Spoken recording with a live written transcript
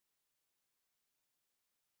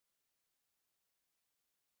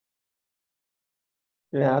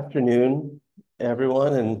Good afternoon,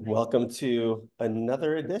 everyone, and welcome to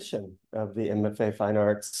another edition of the MFA Fine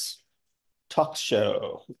Arts talk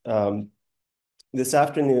show. This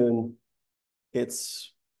afternoon,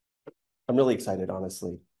 it's I'm really excited,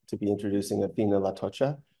 honestly, to be introducing Athena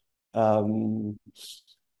LaTocha. Um,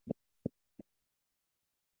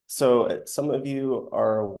 so some of you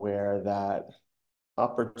are aware that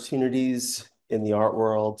opportunities in the art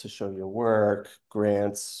world to show your work,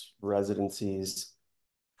 grants, residencies,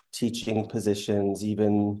 teaching positions,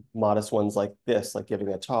 even modest ones like this, like giving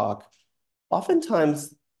a talk,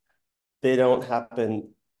 oftentimes they don't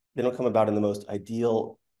come about in the most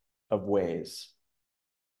ideal of ways.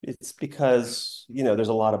 It's because, there's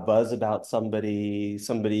a lot of buzz about somebody,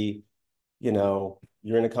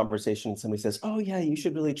 you're in a conversation, somebody says, oh yeah, you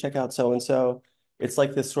should really check out so and so. It's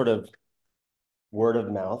like this sort of word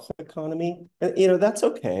of mouth economy. And, that's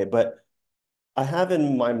okay, but I have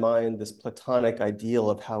in my mind this platonic ideal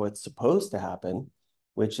of how it's supposed to happen,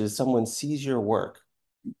 which is someone sees your work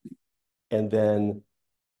and then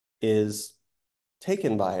is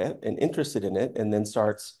taken by it and interested in it, and then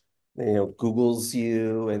starts, Googles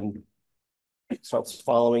you and starts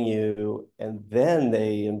following you, and then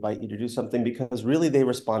they invite you to do something because really they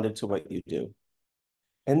responded to what you do.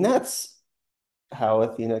 And that's how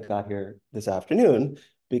Athena got here this afternoon,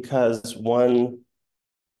 because one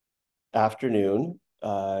afternoon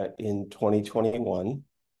in 2021,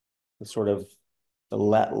 sort of the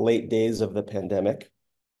late days of the pandemic,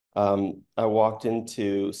 I walked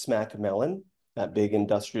into Smack Mellon, that big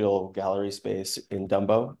industrial gallery space in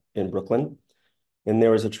Dumbo in Brooklyn. And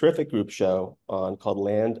there was a terrific group show on called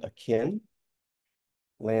Land Akin.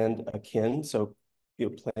 Land Akin. So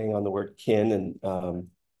playing on the word kin and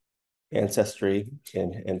ancestry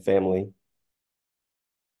and family.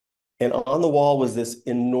 And on the wall was this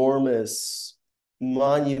enormous,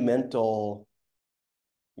 monumental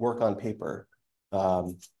work on paper by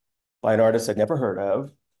an artist I'd never heard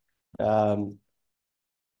of. Um,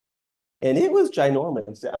 and it was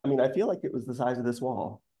ginormous. I mean, I feel like it was the size of this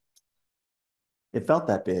wall. It felt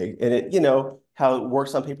that big. And how it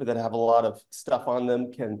works on paper that have a lot of stuff on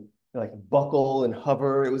them can like buckle and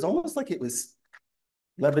hover. It was almost like it was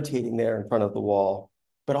levitating there in front of the wall,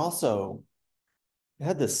 but also it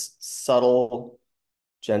had this subtle,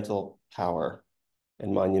 gentle power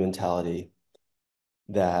and monumentality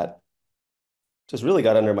that just really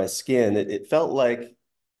got under my skin. It felt like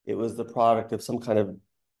it was the product of some kind of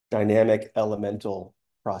dynamic elemental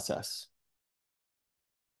process,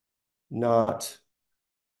 not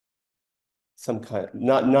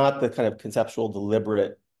not the kind of conceptual,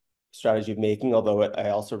 deliberate strategy of making, although I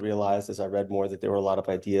also realized as I read more that there were a lot of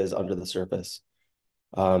ideas under the surface.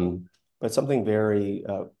 But something very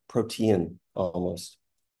protean almost.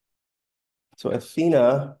 So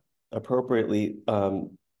Athena appropriately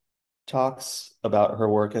talks about her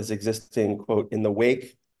work as existing, quote, in the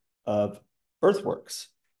wake of earthworks.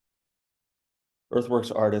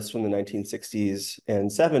 Earthworks artists from the 1960s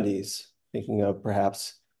and 70s, thinking of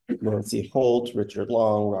perhaps Nancy Holt, Richard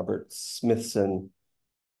Long, Robert Smithson,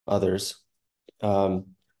 others,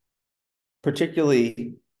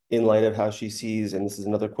 particularly in light of how she sees, and this is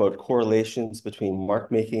another quote, correlations between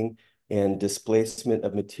mark making and displacement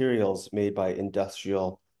of materials made by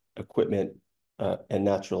industrial equipment and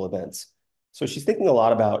natural events. So she's thinking a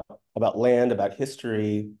lot about land, about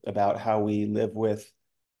history, about how we live with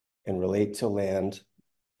and relate to land,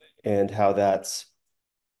 and how that's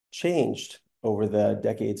changed over the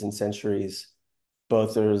decades and centuries,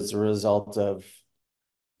 both as a result of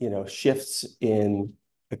shifts in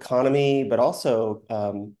economy, but also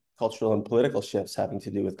cultural and political shifts having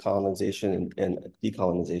to do with colonization and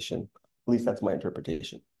decolonization. At least that's my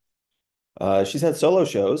interpretation. She's had solo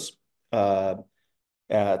shows at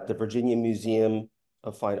the Virginia Museum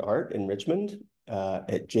of Fine Art in Richmond,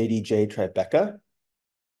 at JDJ Tribeca,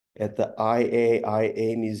 at the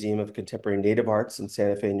IAIA Museum of Contemporary Native Arts in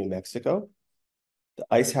Santa Fe, New Mexico, the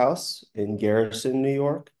Ice House in Garrison, New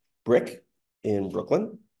York, Brick in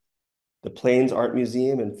Brooklyn, the Plains Art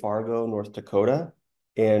Museum in Fargo, North Dakota,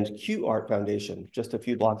 and Q Art Foundation, just a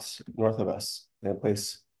few blocks north of us, a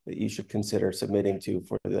place that you should consider submitting to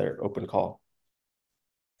for their open call.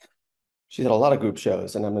 She's had a lot of group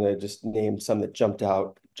shows, and I'm going to just name some that jumped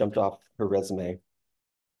off her resume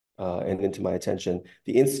and into my attention.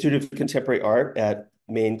 The Institute of Contemporary Art at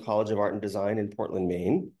Maine College of Art and Design in Portland,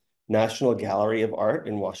 Maine, National Gallery of Art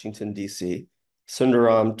in Washington, D.C.,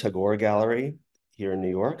 Sundaram Tagore Gallery here in New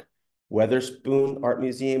York, Weatherspoon Art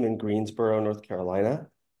Museum in Greensboro, North Carolina,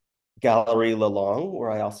 Gallery Lalong,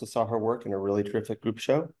 where I also saw her work in a really terrific group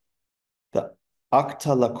show, the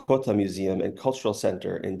Lakota Museum and Cultural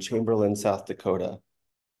Center in Chamberlain, South Dakota,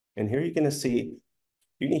 And here you're going to see,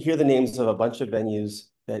 you can hear the names of a bunch of venues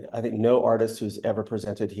that I think no artist who's ever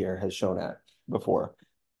presented here has shown at before.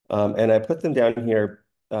 And I put them down here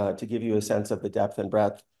to give you a sense of the depth and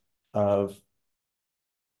breadth of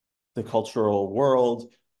the cultural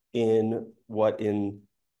world in what in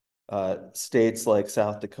states like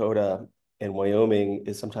South Dakota and Wyoming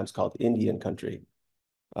is sometimes called Indian country.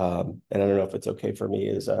 And I don't know if it's okay for me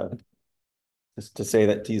as to say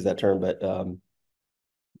that, to use that term,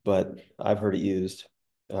 but I've heard it used.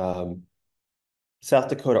 South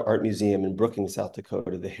Dakota Art Museum in Brookings, South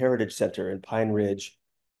Dakota, the Heritage Center in Pine Ridge,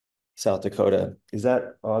 South Dakota. Is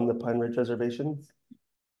that on the Pine Ridge Reservation?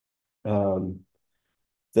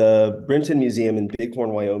 The Brinton Museum in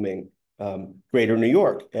Bighorn, Wyoming, Greater New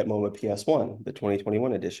York at MoMA PS1, the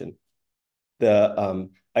 2021 edition. The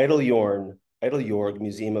Idle Yorg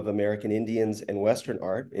Museum of American Indians and Western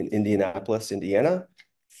Art in Indianapolis, Indiana.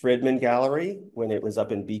 Fridman Gallery when it was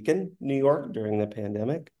up in Beacon, New York during the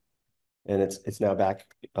pandemic. And it's now back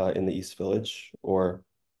in the East Village or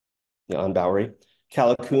on Bowery.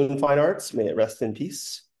 Callicoon Fine Arts, may it rest in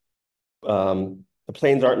peace. The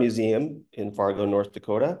Plains Art Museum in Fargo, North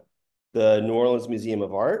Dakota. The New Orleans Museum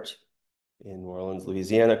of Art in New Orleans,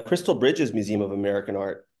 Louisiana. Crystal Bridges Museum of American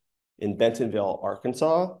Art in Bentonville,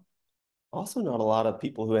 Arkansas. Also, not a lot of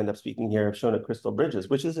people who end up speaking here have shown at Crystal Bridges,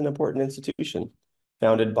 which is an important institution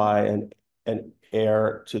founded by an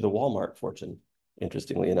heir to the Walmart fortune,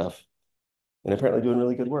 interestingly enough, and apparently doing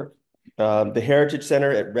really good work. The Heritage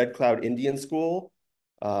Center at Red Cloud Indian School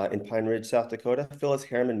in Pine Ridge, South Dakota. Phyllis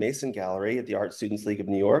Harriman Mason Gallery at the Art Students League of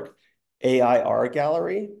New York. AIR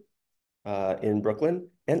Gallery in Brooklyn,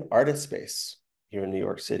 and Artist Space here in New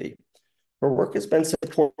York City. Her work has been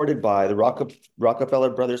supported by the Rockefeller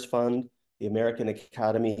Brothers Fund, the American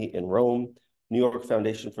Academy in Rome, New York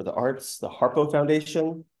Foundation for the Arts, the Harpo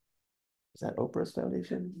Foundation. Is that Oprah's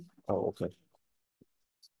foundation? Oh, okay.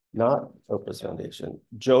 Not Oprah's foundation.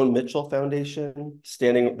 Joan Mitchell Foundation,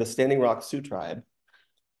 the Standing Rock Sioux Tribe,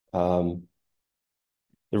 the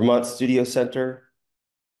Vermont Studio Center,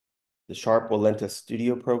 the Sharp Walenta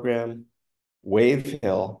Studio Program, Wave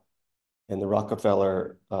Hill, and the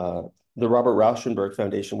Rockefeller, the Robert Rauschenberg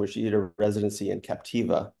Foundation, where she did a residency in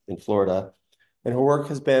Captiva in Florida. And her work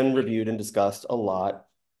has been reviewed and discussed a lot,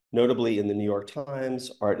 notably in the New York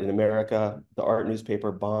Times, Art in America, the art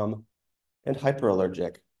newspaper Bomb, and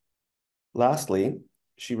Hyperallergic. Lastly,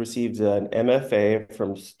 she received an MFA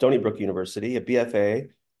from Stony Brook University, a BFA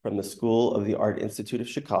from the School of the Art Institute of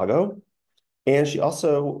Chicago, and she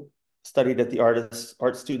also studied at the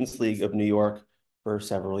Art Students League of New York for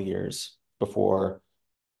several years before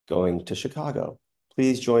going to Chicago.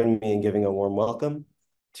 Please join me in giving a warm welcome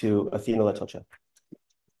to Athena LaTocha.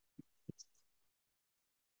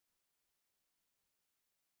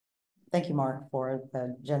 Thank you, Mark, for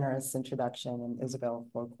the generous introduction, and Isabel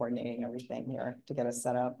for coordinating everything here to get us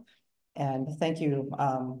set up. And thank you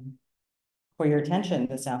for your attention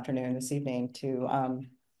this evening, to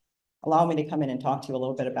allow me to come in and talk to you a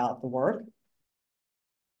little bit about the work.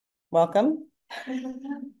 Welcome.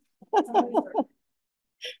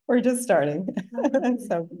 We're just starting,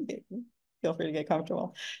 so feel free to get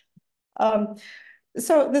comfortable.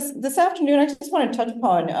 So this afternoon, I just want to touch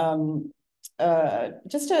upon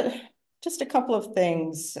just a couple of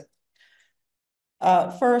things.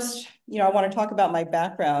 First, I want to talk about my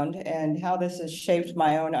background and how this has shaped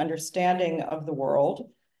my own understanding of the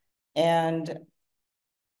world, and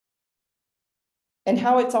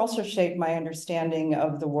how it's also shaped my understanding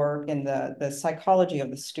of the work and the psychology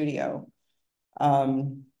of the studio.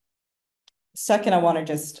 Second,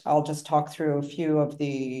 I'll just talk through a few of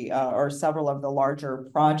the, or several of the larger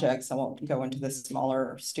projects. I won't go into the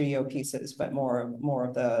smaller studio pieces, but more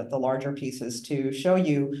of the larger pieces to show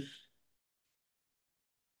you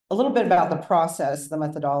a little bit about the process, the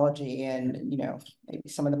methodology, and, maybe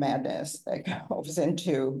some of the madness that goes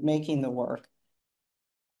into making the work.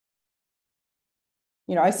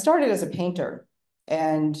 I started as a painter,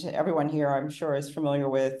 and everyone here, I'm sure, is familiar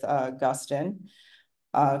with Guston.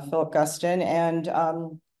 Philip Guston,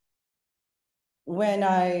 and when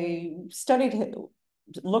I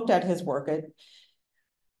looked at his work,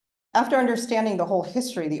 after understanding the whole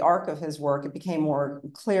history, the arc of his work, it became more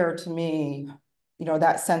clear to me,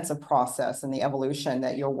 that sense of process and the evolution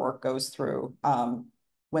that your work goes through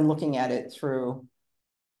when looking at it through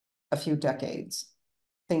a few decades.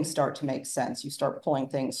 Things start to make sense. You start pulling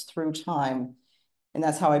things through time. And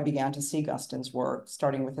that's how I began to see Guston's work,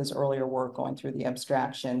 starting with his earlier work, going through the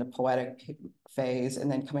abstraction, the poetic phase, and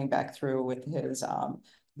then coming back through with his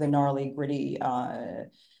the gnarly, gritty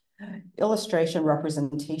illustration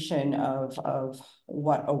representation of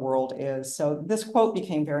what a world is. So this quote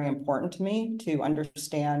became very important to me to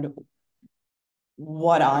understand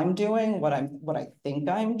what I'm doing, what I think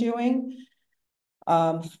I'm doing,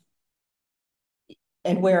 and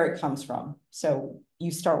where it comes from. So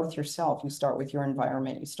you start with yourself, you start with your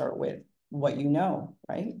environment, you start with what you know,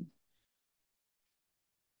 right?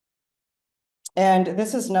 And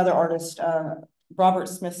this is another artist, Robert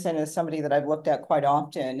Smithson is somebody that I've looked at quite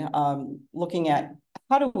often, looking at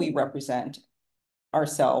how do we represent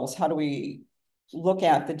ourselves? How do we look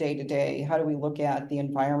at the day-to-day? How do we look at the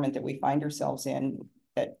environment that we find ourselves in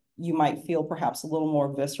that you might feel perhaps a little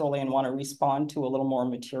more viscerally and want to respond to a little more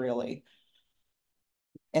materially?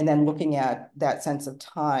 And then looking at that sense of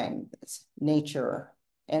time, nature,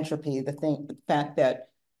 entropy, the fact that,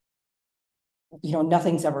 you know,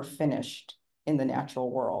 nothing's ever finished in the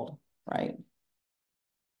natural world, right?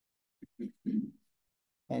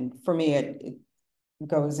 And for me, it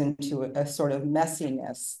goes into a sort of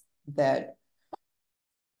messiness that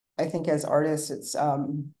I think as artists, it's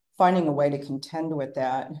finding a way to contend with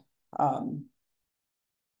that.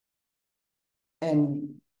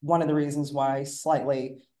 And one of the reasons why I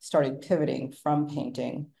slightly started pivoting from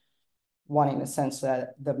painting, wanting to sense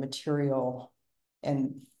that the material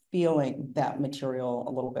and feeling that material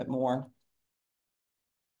a little bit more.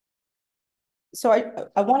 So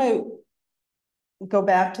I want to go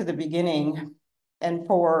back to the beginning. And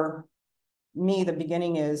for me, the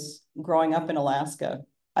beginning is growing up in Alaska.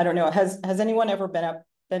 I don't know, has anyone ever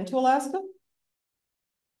been to Alaska?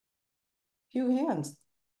 Few hands,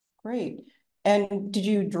 great. And did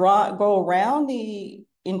you go around the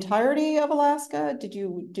entirety of Alaska? Did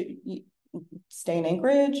you stay in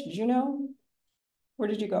Anchorage, Juneau? Where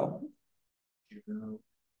did you go? Juneau,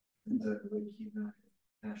 the Louisiana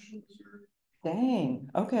National Reserve. Dang,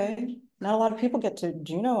 okay. Not a lot of people get to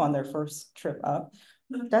Juneau on their first trip up.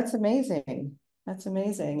 That's amazing. That's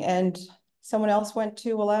amazing. And someone else went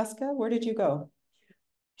to Alaska? Where did you go?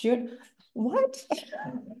 What?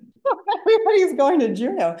 Everybody's going to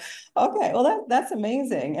Juneau. Okay, well that's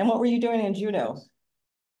amazing. And what were you doing in Juneau?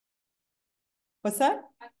 What's that?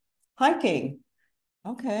 Hiking.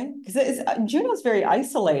 Okay, because Juneau's very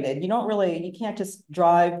isolated. You can't just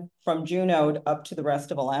drive from Juneau up to the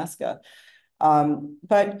rest of Alaska.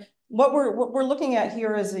 But what we're looking at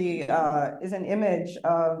here is an image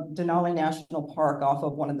of Denali National Park off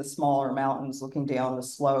of one of the smaller mountains looking down the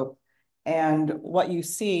slope. And what you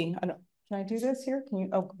see, can I do this here? Can you?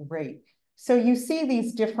 Oh, great. So you see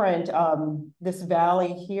these different, this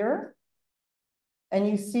valley here, and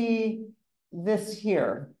you see this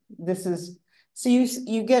here. This is, so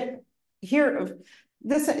you get here,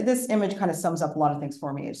 this image kind of sums up a lot of things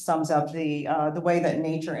for me. It sums up the way that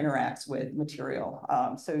nature interacts with material.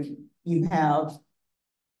 So you have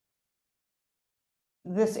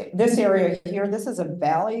this area here. This is a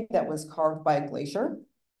valley that was carved by a glacier.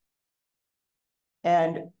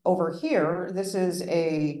 And over here, this is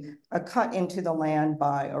a cut into the land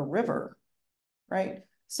by a river, right?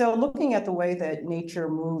 So looking at the way that nature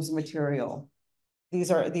moves material,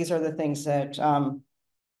 these are the things that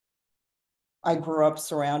I grew up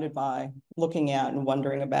surrounded by, looking at and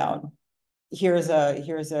wondering about. Here's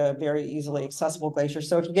a very easily accessible glacier.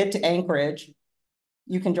 So if you get to Anchorage,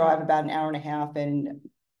 you can drive about an hour and a half and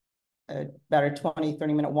about a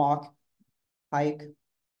 20-30 minute walk, hike,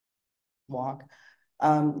 walk.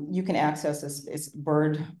 You can access this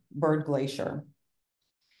Bird Glacier.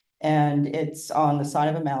 And it's on the side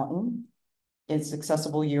of a mountain. It's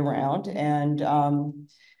accessible year round. And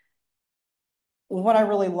what I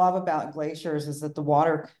really love about glaciers is that the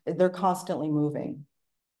water, they're constantly moving.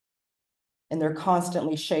 And they're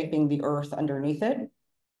constantly shaping the earth underneath it.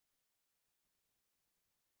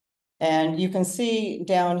 And you can see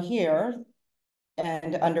down here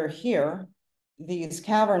and under here, these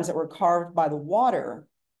caverns that were carved by the water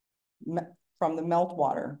from the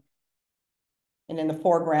meltwater. And in the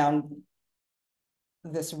foreground,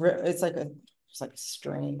 it's like a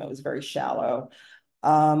stream. It was very shallow,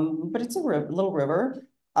 but it's a little river.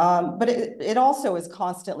 But it also is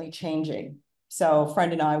constantly changing. So a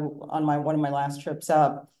friend and I, on one of my last trips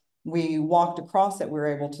up, we walked across it. We were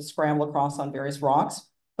able to scramble across on various rocks.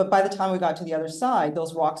 But by the time we got to the other side,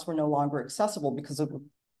 those rocks were no longer accessible because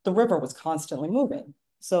the river was constantly moving.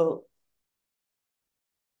 So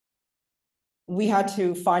we had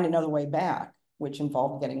to find another way back, which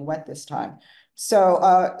involved getting wet this time. So,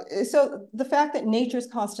 so the fact that nature is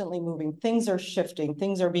constantly moving, things are shifting,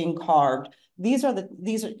 things are being carved. These are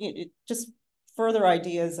just further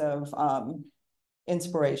ideas of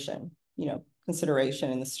inspiration,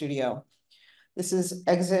 consideration in the studio. This is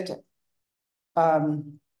exit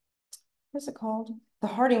what's it called? The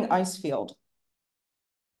Harding Ice Field.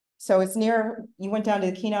 So it's near, you went down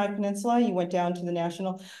to the Kenai Peninsula, you went down to the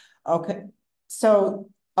National. Okay, so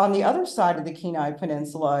on the other side of the Kenai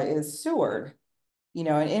Peninsula is Seward, you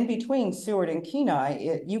know, and in between Seward and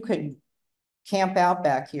Kenai, you could camp out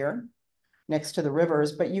back here next to the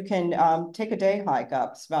rivers, but you can take a day hike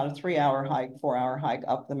up. It's about a 3-hour hike, 4-hour hike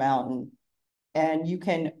up the mountain. And you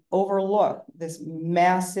can overlook this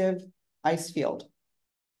massive ice field.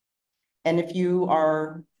 And if you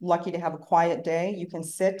are lucky to have a quiet day, you can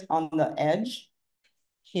sit on the edge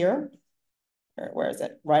here. Or where is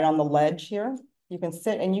it? Right on the ledge here. You can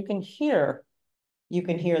sit and you can hear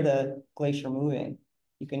the glacier moving.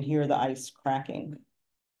 You can hear the ice cracking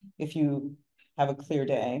if you have a clear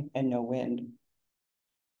day and no wind.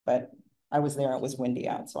 But I was there, it was windy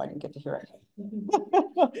out, so I didn't get to hear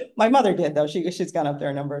it. My mother did, though. She's gone up there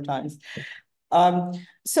a number of times.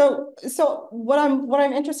 So what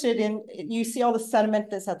I'm interested in, you see all the sediment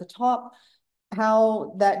that's at the top,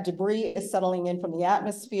 how that debris is settling in from the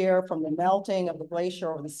atmosphere, from the melting of the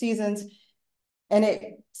glacier over the seasons, and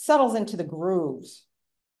it settles into the grooves,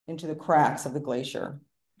 into the cracks of the glacier.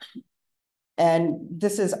 And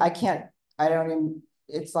this is,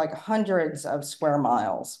 it's like hundreds of square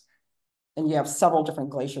miles, and you have several different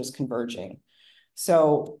glaciers converging.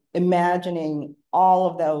 So imagining all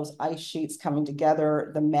of those ice sheets coming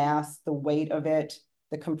together, the mass, the weight of it,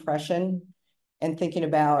 the compression, and thinking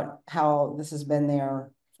about how this has been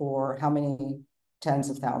there for how many tens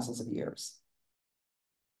of thousands of years.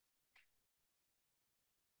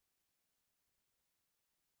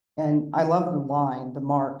 And I love the line, the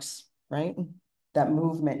marks, right? That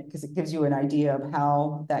movement, because it gives you an idea of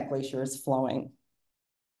how that glacier is flowing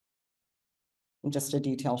in just a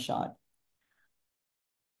detail shot.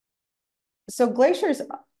 So glaciers,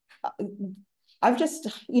 I've just,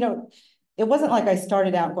 you know, it wasn't like I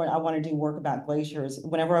started out going, I want to do work about glaciers.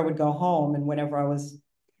 Whenever I would go home and whenever I was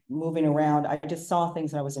moving around, I just saw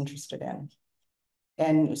things I was interested in.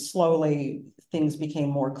 And slowly things became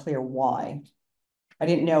more clear why. I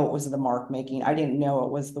didn't know it was the mark making. I didn't know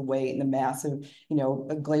it was the weight and the massive, you know,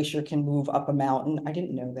 a glacier can move up a mountain. I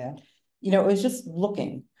didn't know that. You know, it was just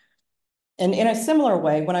looking. And in a similar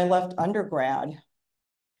way, when I left undergrad,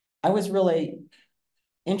 I was really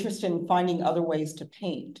interested in finding other ways to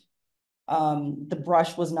paint. The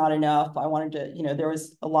brush was not enough. I wanted to, you know, there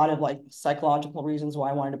was a lot of like psychological reasons why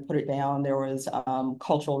I wanted to put it down. There was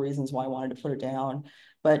cultural reasons why I wanted to put it down.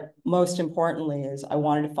 But most importantly is I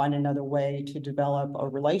wanted to find another way to develop a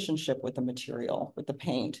relationship with the material, with the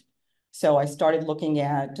paint. So I started looking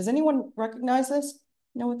at, does anyone recognize this?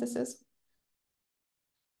 Know what this is?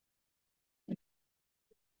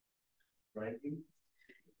 Right.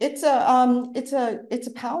 It's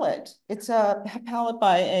a palette. It's a palette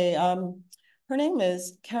by a her name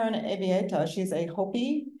is Karen Avieta. She's a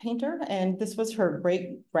Hopi painter, and this was her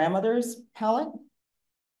great grandmother's palette,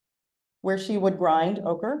 where she would grind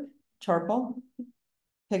ochre, charcoal,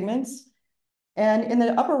 pigments, and in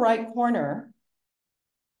the upper right corner,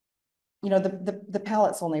 you know, the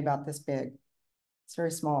palette's only about this big. It's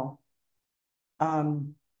very small.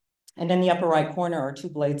 And in the upper right corner are 2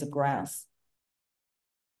 blades of grass.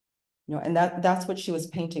 You know, and that's what she was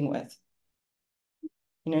painting with.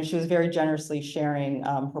 You know, she was very generously sharing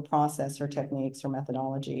her process, her techniques, her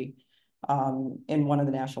methodology in one of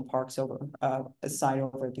the national parks over a site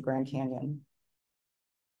over at the Grand Canyon.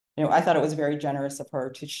 You know, I thought it was very generous of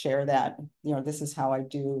her to share that, you know, this is how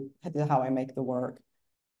I make the work.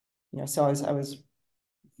 You know, so I was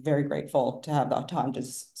very grateful to have the time to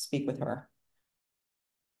speak with her.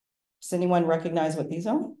 Does anyone recognize what these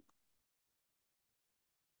are?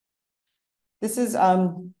 This is,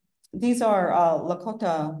 these are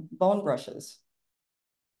Lakota bone brushes.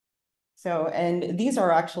 So, and these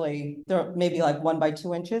are actually, they're maybe like 1 by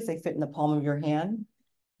 2 inches. They fit in the palm of your hand.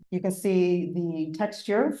 You can see the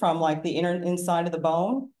texture from like the inside of the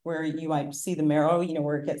bone, where you might see the marrow, you know,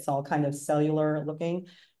 where it gets all kind of cellular looking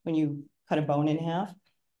when you cut a bone in half.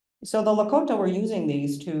 So the Lakota were using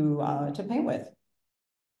these to paint with,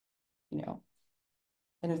 you know.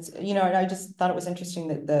 And it's, you know, and I just thought it was interesting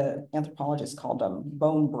that the anthropologists called them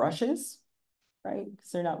bone brushes, right?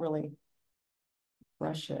 Because they're not really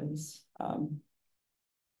brushes.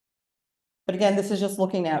 But again, this is just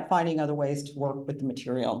looking at finding other ways to work with the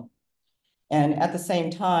material. And at the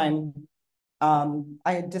same time, I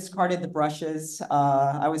had discarded the brushes.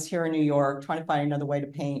 I was here in New York trying to find another way to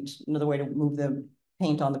paint, another way to move the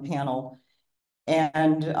paint on the panel.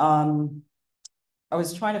 And I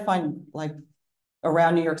was trying to find, like,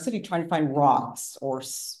 around New York City, trying to find rocks or,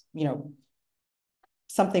 you know,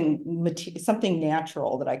 something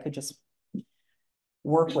natural that I could just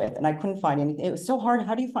work with, and I couldn't find anything. It was so hard.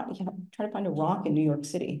 How do you find, try to find a rock in New York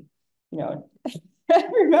City? I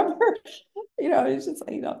remember, it's just,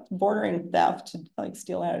 bordering theft, like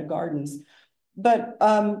stealing out of gardens. But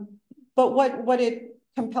what it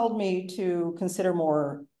compelled me to consider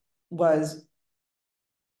more was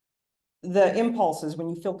the impulses when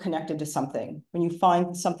you feel connected to something, when you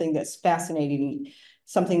find something that's fascinating,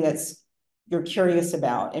 something that's you're curious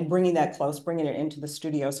about, and bringing that close, bringing it into the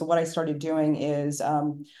studio. So what I started doing is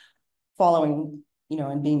following,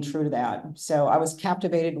 and being true to that. So I was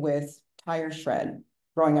captivated with tire shred.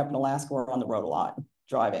 Growing up in Alaska, we're on the road a lot,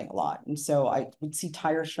 driving a lot. And so I would see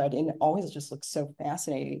tire shred, and it always just looked so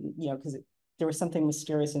fascinating, because there was something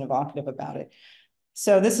mysterious and evocative about it.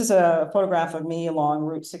 So this is a photograph of me along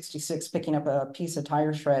Route 66 picking up a piece of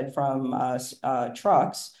tire shred from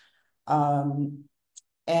trucks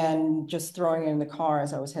and just throwing it in the car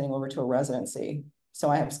as I was heading over to a residency. So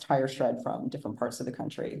I have tire shred from different parts of the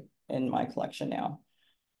country in my collection now.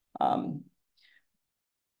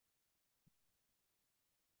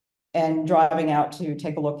 And driving out to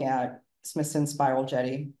take a look at Smithson Spiral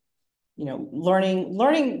Jetty,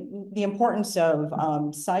 learning the importance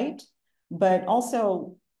of sight, but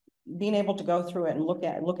also being able to go through it and look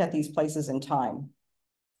at these places in time,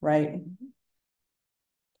 right?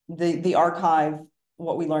 The archive,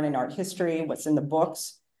 what we learn in art history, what's in the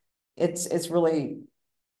books, it's really,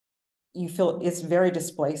 you feel it's very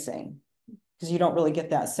displacing because you don't really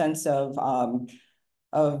get that sense of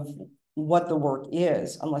what the work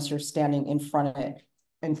is unless you're standing in front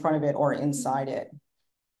of it or inside it,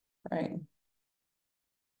 right?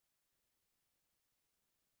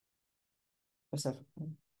 There's a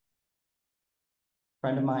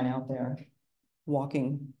friend of mine out there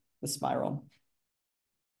walking the spiral.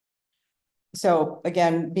 So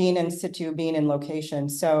again, being in situ, being in location.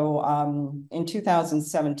 So in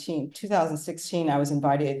 2016, I was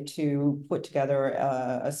invited to put together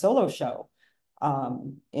a solo show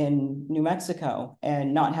in New Mexico,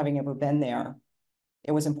 and not having ever been there,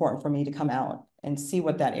 it was important for me to come out and see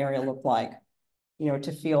what that area looked like,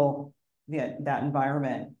 to feel that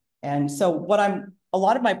environment. And so a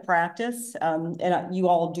lot of my practice, and you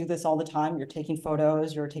all do this all the time, you're taking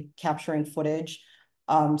photos, you're capturing footage.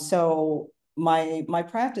 So my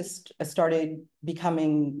practice started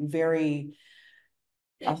becoming very,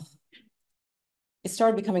 it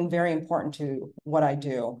started becoming very important to what I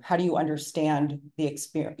do. How do you understand the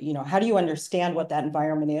experience? How do you understand what that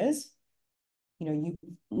environment is? You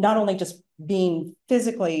not only just being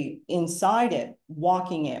physically inside it,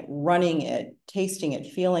 walking it, running it, tasting it,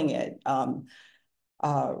 feeling it,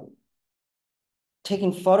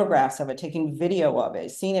 taking photographs of it, taking video of it,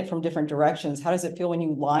 seeing it from different directions. How does it feel when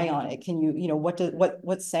you lie on it? Can you,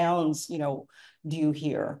 what sounds, do you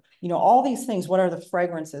hear? All these things, what are the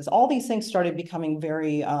fragrances? All these things started becoming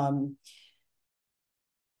very, I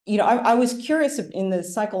was curious in the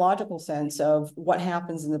psychological sense of what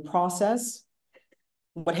happens in the process,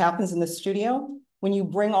 what happens in the studio when you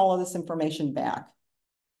bring all of this information back,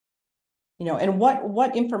 and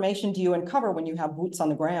what information do you uncover when you have boots on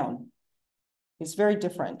the ground? It's very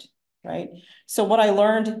different, right? So what I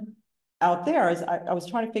learned out there is I was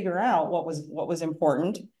trying to figure out what was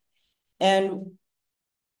important, and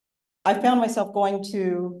I found myself going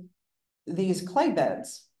to these clay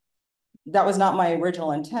beds. That was not my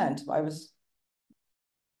original intent. I was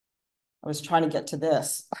trying to get to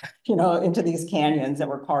this, into these canyons that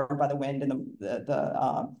were carved by the wind and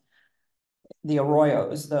the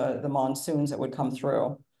arroyos, the monsoons that would come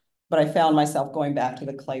through. But I found myself going back to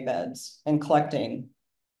the clay beds and collecting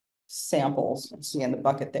samples, see in the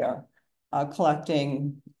bucket there,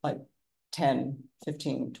 collecting like 10,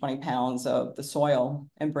 15, 20 pounds of the soil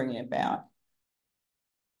and bringing it back.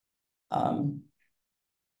 On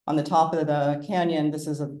the top of the canyon, this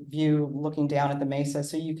is a view looking down at the mesa,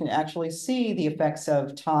 so you can actually see the effects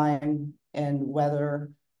of time and weather,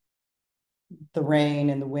 the rain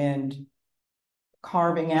and the wind,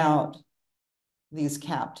 carving out these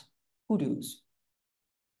capped hoodoos.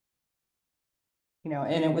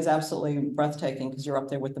 And it was absolutely breathtaking because you're up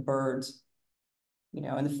there with the birds,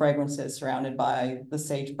 and the fragrances surrounded by the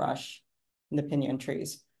sagebrush and the pinyon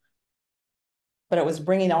trees. But it was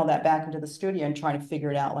bringing all that back into the studio and trying to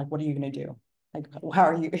figure it out, like, what are you going to do? Like, how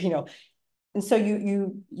are you, and so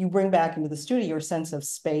you bring back into the studio your sense of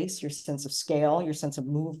space, your sense of scale, your sense of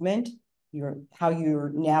movement, how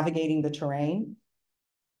you're navigating the terrain,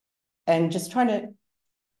 and just trying to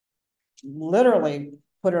literally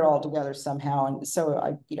put it all together somehow. And so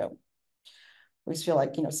I always feel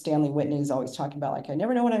like, Stanley Whitney's always talking about, like, I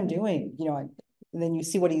never know what I'm doing, and then you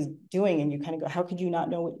see what he's doing and you kind of go, how could you not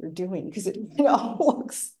know what you're doing? Because it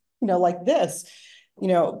looks, like this.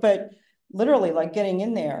 but literally like getting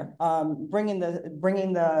in there, bringing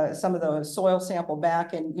some of the soil sample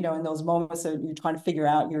back, and in those moments that you're trying to figure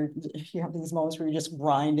out, you have these moments where you're just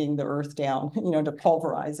grinding the earth down, to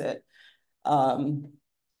pulverize it, and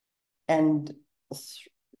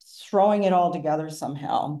throwing it all together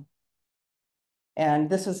somehow. And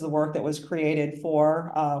this is the work that was created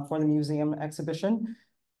for the museum exhibition.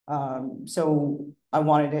 So I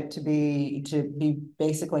wanted it to be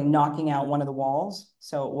basically knocking out one of the walls.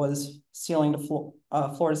 So it was ceiling to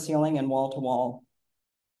floor to ceiling and wall to wall.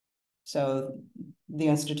 So the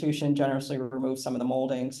institution generously removed some of the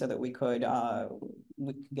molding so that we could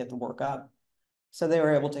get the work up. So they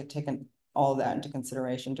were able to take all of that into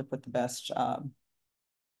consideration to put the best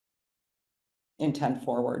intent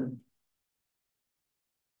forward.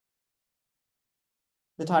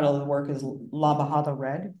 The title of the work is La Bajada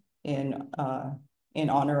Red, in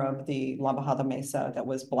honor of the La Bajada Mesa that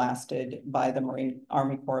was blasted by the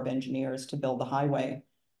Army Corps of Engineers to build the highway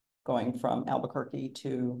going from Albuquerque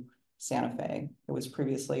to Santa Fe. It was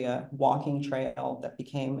previously a walking trail that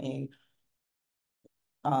became a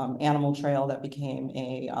animal trail that became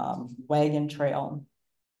a wagon trail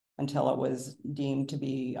until it was deemed to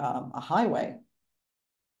be a highway.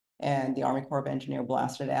 And the Army Corps of Engineers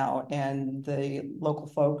blasted it out, and the local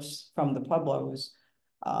folks from the Pueblos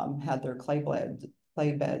had their clay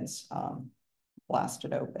beds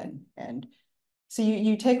blasted open. And so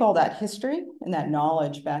you take all that history and that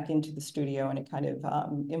knowledge back into the studio, and it kind of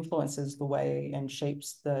influences the way and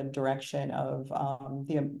shapes the direction of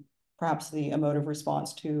perhaps the emotive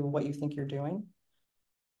response to what you think you're doing,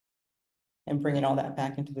 and bringing all that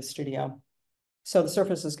back into the studio. So the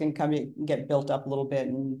surfaces can get built up a little bit,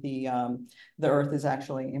 and the earth is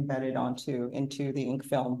actually embedded into the ink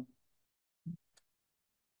film.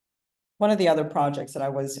 One of the other projects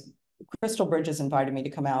that Crystal Bridges invited me to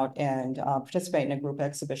come out and participate in a group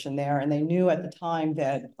exhibition there, and they knew at the time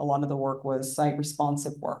that a lot of the work was site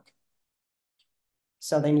responsive work.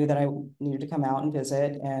 So they knew that I needed to come out and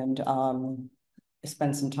visit and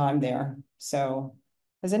spend some time there. So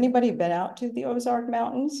has anybody been out to the Ozark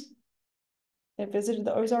Mountains? They visited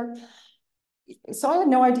the Ozark? So I had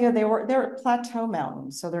no idea they're plateau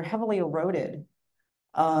mountains, so they're heavily eroded.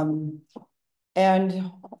 And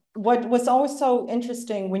what was always so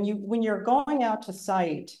interesting when you're going out to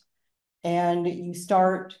site and you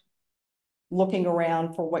start looking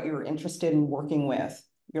around for what you're interested in working with,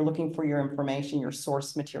 you're looking for your information, your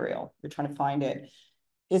source material, you're trying to find it.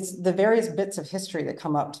 It's the various bits of history that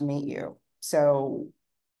come up to meet you. So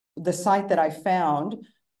the site that I found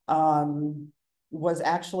was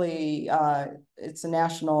actually, it's a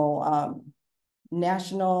national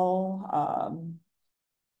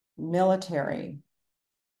military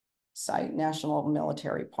site, national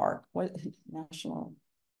military park. What national,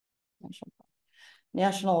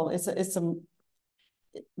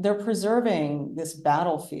 they're preserving this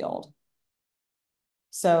battlefield.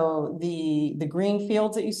 So the green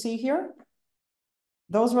fields that you see here,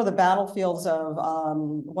 those were the battlefields of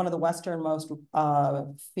one of the westernmost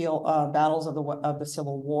battles of the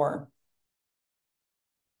Civil War.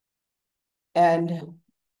 And,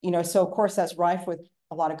 so of course that's rife with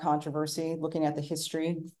a lot of controversy, looking at the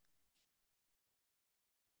history.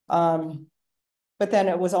 But then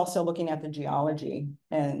it was also looking at the geology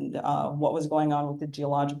and what was going on with the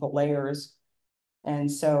geological layers.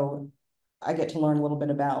 And so I get to learn a little bit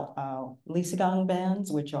about Lysogon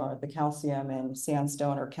bands, which are the calcium and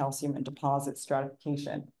sandstone or calcium and deposit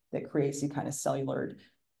stratification that creates these kind of cellular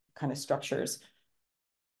kind of structures.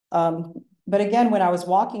 But again, when I was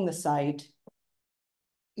walking the site,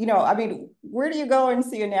 I mean, where do you go and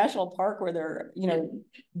see a national park where they're,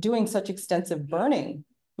 doing such extensive burning?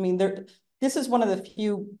 I mean, this is one of the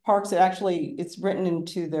few parks that actually it's written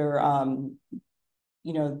into their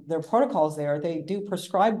their protocols there. They do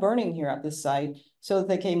prescribe burning here at this site so that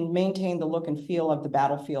they can maintain the look and feel of the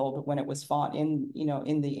battlefield when it was fought in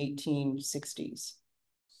the 1860s.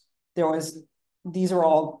 These are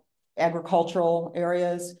all agricultural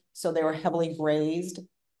areas, so they were heavily grazed.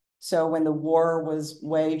 So when the war was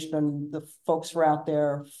waged and the folks were out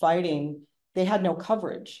there fighting, they had no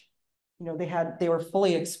coverage. They were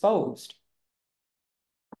fully exposed.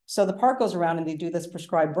 So the park goes around and they do this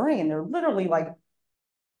prescribed burning, and they're literally like,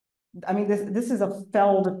 I mean, this is a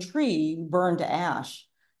felled tree burned to ash.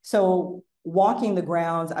 So walking the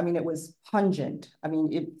grounds, I mean, it was pungent. I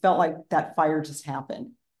mean, it felt like that fire just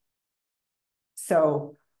happened.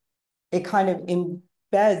 So it kind of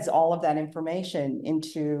embeds all of that information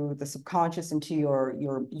into the subconscious, into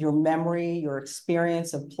your memory, your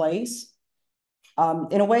experience of place,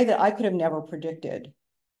 in a way that I could have never predicted,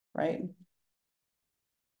 right?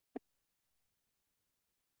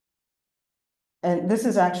 And this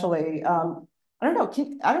is actually, I don't know,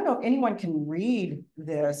 I don't know if anyone can read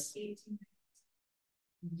this.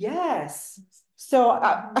 Yes. So,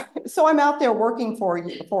 so I'm out there working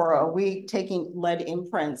for a week, taking lead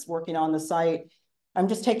imprints, working on the site. I'm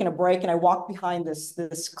just taking a break, and I walk behind this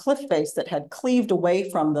cliff face that had cleaved away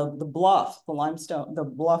from the bluff, the limestone, the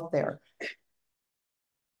bluff there.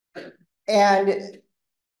 And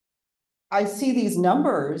I see these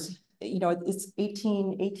numbers, you know, it's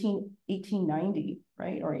 1890,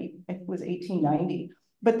 right? Or it was 1890.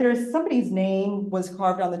 But there's somebody's name was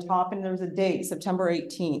carved on the top, and there was a date, September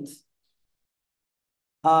 18th.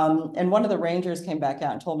 And one of the rangers came back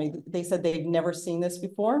out and told me, they said they'd never seen this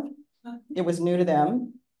before. It was new to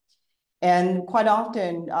them. And quite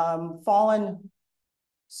often, fallen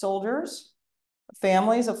soldiers,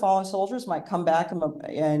 families of fallen soldiers might come back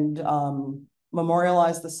and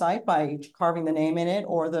memorialize the site by carving the name in it,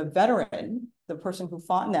 or the veteran, the person who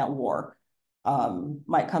fought in that war,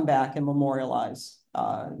 might come back and memorialize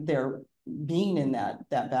their being in that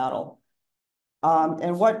battle.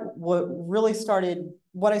 And what really started,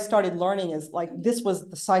 what I started learning is, like, this was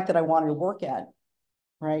the site that I wanted to work at,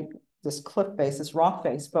 right? This cliff face, this rock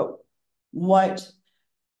face. But what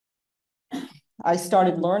I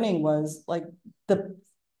started learning was, like, the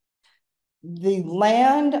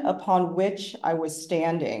land upon which I was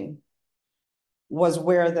standing was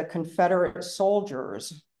where the Confederate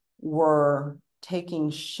soldiers were taking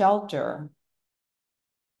shelter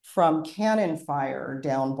from cannon fire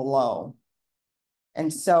down below.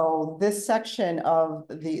 And so this section of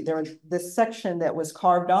this section that was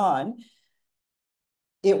carved on,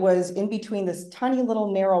 it was in between this tiny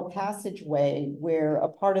little narrow passageway where a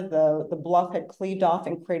part of the bluff had cleaved off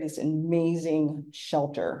and created this amazing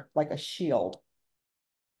shelter, like a shield.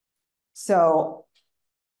 So,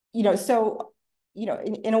 you know,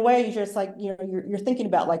 in a way, you're just like, you know, you're thinking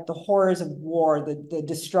about, like, the horrors of war, the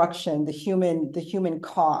destruction, the human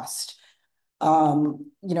cost, you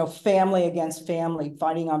know, family against family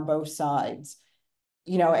fighting on both sides.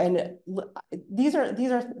 You know, and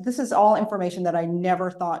this is all information that I never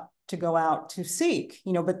thought to go out to seek,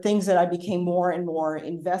 you know, but things that I became more and more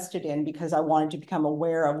invested in because I wanted to become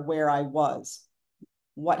aware of where I was,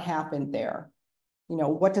 what happened there, you know,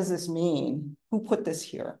 what does this mean? Who put this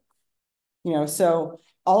here? You know, so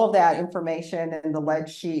all of that information and the lead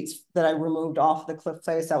sheets that I removed off the cliff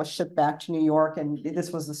face, that was shipped back to New York, and this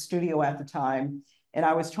was the studio at the time, and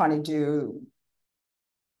I was trying to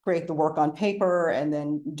create the work on paper and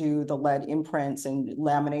then do the lead imprints and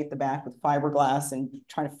laminate the back with fiberglass and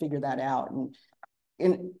trying to figure that out. And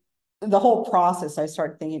in the whole process, I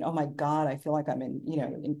started thinking, oh my God, I feel like I'm in, you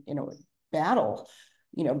know, in a battle,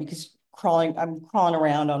 you know, because I'm crawling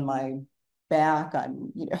around on my back.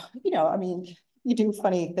 I'm, I mean, you do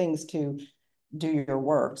funny things to do your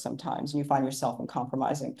work sometimes, and you find yourself in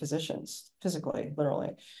compromising positions, physically,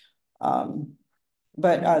 literally.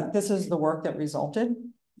 But this is the work that resulted.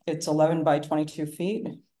 It's 11 by 22 feet.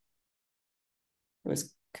 It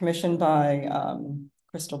was commissioned by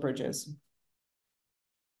Crystal Bridges.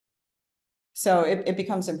 So it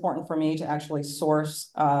becomes important for me to actually source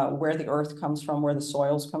where the earth comes from, where the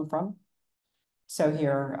soils come from. So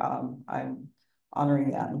here I'm honoring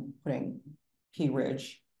that and putting P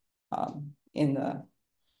Ridge in the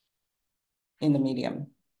medium.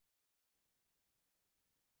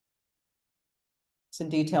 It's a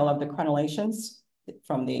detail of the crenellations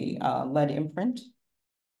from the lead imprint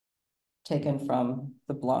taken from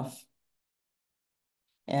the bluff.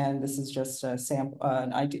 And this is just a sample,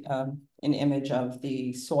 an image of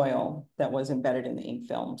the soil that was embedded in the ink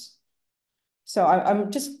films. So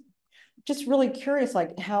I'm just really curious,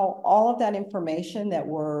 like, how all of that information that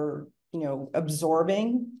we're, you know,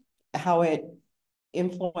 absorbing, how it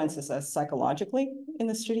influences us psychologically in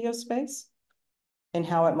the studio space, and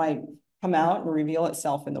how it might come out and reveal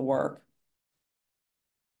itself in the work.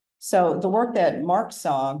 So the work that Mark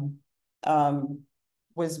saw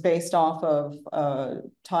was based off of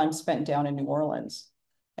time spent down in New Orleans.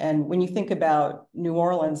 And when you think about New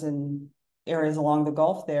Orleans and areas along the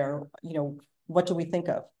Gulf there, you know, what do we think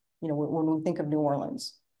of? You know, when we think of New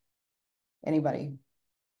Orleans? Anybody?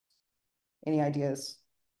 Any ideas,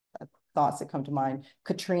 thoughts that come to mind?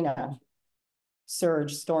 Katrina,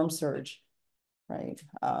 surge, storm surge, right?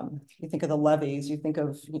 You think of the levees, you think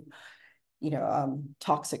of,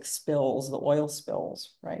 toxic spills, the oil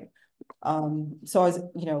spills, right? So I was,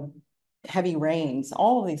 you know, heavy rains,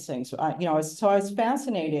 all of these things. I was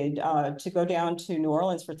fascinated to go down to New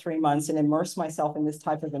Orleans for 3 months and immerse myself in this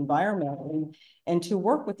type of environment and to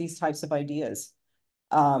work with these types of ideas.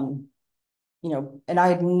 And I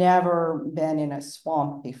had never been in a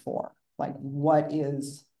swamp before. Like, what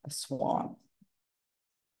is a swamp?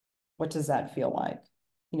 What does that feel like?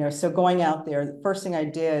 You know, so going out there, the first thing I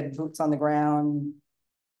did, boots on the ground,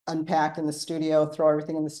 unpack in the studio, throw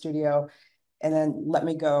everything in the studio, and then let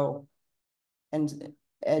me go and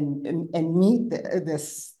meet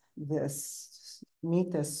this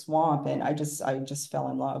swamp. And I just fell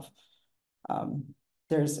in love.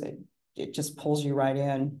 It just pulls you right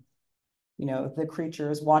in. You know, the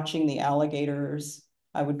creatures, watching the alligators.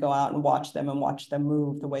 I would go out and watch them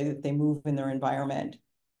move the way that they move in their environment.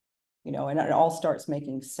 You know, and it all starts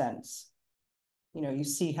making sense. You know, you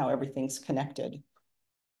see how everything's connected.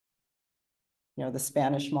 You know, the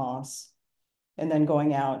Spanish moss. And then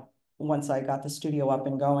going out, once I got the studio up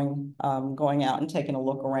and going out and taking a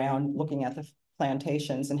look around, looking at the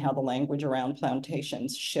plantations and how the language around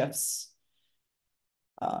plantations shifts.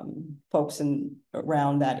 Folks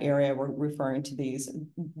around that area were referring to these.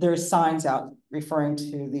 There's signs out referring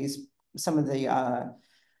to these, some of the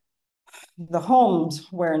homes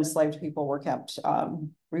where enslaved people were kept,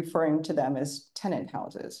 referring to them as tenant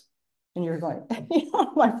houses. And you're going, you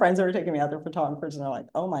know, my friends who are taking me out, they're photographers, and they're like,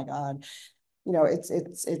 oh my God, you know,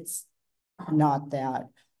 it's not that.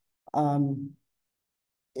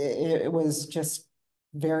 It was just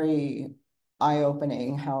very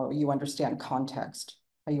eye-opening how you understand context,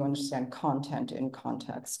 how you understand content in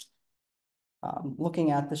context.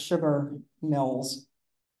 Looking at the sugar mills,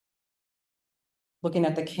 looking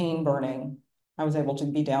at the cane burning. I was able to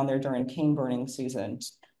be down there during cane burning season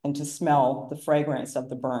and to smell the fragrance of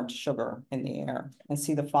the burnt sugar in the air and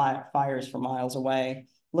see the fires from miles away.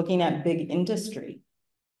 Looking at big industry.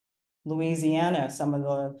 Louisiana, some of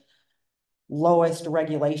the lowest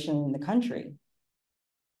regulation in the country.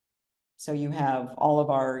 So you have all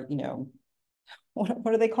of our, you know, what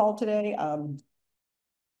are they called today?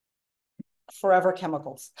 Forever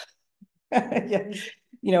chemicals. Yeah.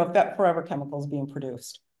 You know, forever chemicals being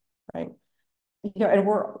produced, right? You know, and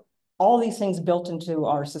we're all these things built into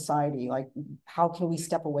our society. Like, how can we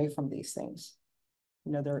step away from these things?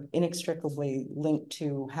 You know, they're inextricably linked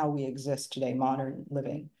to how we exist today, modern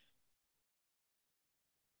living.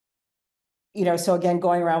 You know, so again,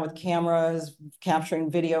 going around with cameras,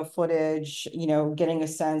 capturing video footage, you know, getting a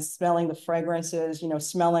sense, smelling the fragrances, you know,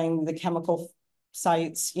 smelling the chemical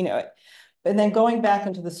sites, you know, and then going back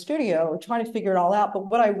into the studio, trying to figure it all out. But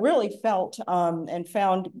what I really felt and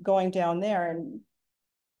found going down there, and,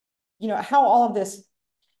 you know, how all of this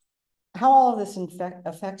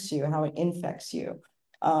affects you, how it infects you.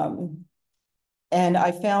 And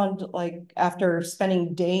I found, like, after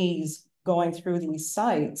spending days going through these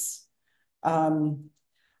sites,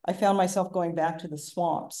 I found myself going back to the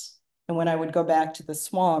swamps. And when I would go back to the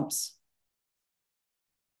swamps,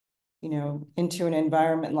 you know, into an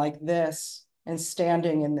environment like this and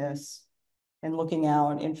standing in this and looking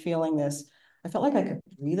out and feeling this, I felt like I could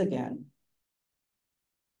breathe again.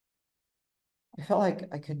 I felt like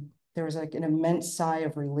there was like an immense sigh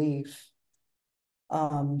of relief.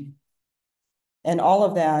 And all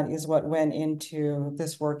of that is what went into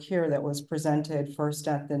this work here that was presented first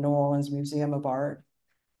at the New Orleans Museum of Art.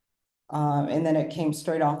 And then it came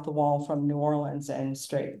straight off the wall from New Orleans and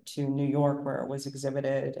straight to New York, where it was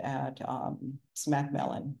exhibited at Smack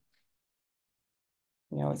Mellon.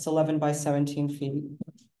 You know, it's 11 by 17 feet.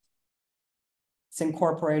 It's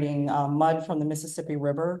incorporating mud from the Mississippi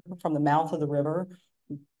River, from the mouth of the river,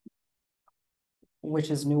 which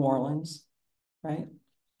is New Orleans, right?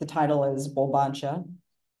 The title is Bolbancha,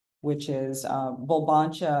 which is,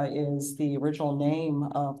 Bolbancha is the original name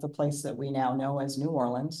of the place that we now know as New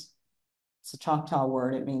Orleans. It's a Choctaw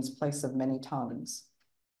word. It means place of many tongues,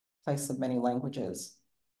 place of many languages,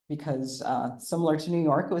 because similar to New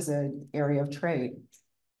York, it was an area of trade.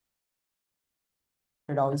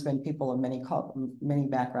 There'd always been people of many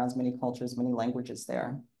backgrounds, many cultures, many languages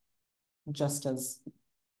there, just as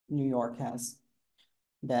New York has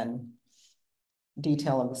been.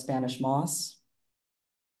 Detail of the Spanish moss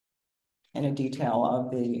and a detail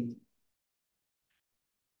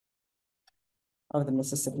of the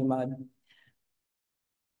Mississippi mud.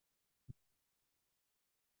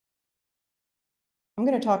 I'm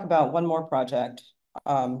going to talk about one more project,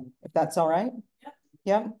 if that's all right.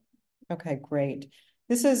 Yeah. Okay, great.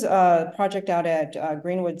 This is a project out at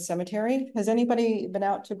Greenwood Cemetery. Has anybody been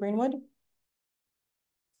out to Greenwood?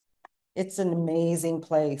 It's an amazing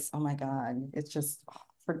place. Oh my God. It's just,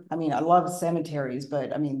 I mean, I love cemeteries,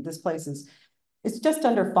 but I mean, this place it's just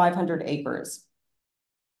under 500 acres.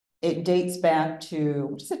 It dates back to,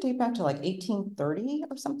 what does it date back to, like 1830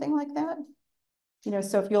 or something like that? You know,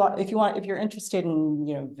 so if you're interested in,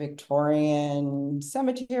 you know, Victorian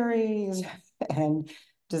cemeteries and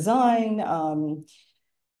design,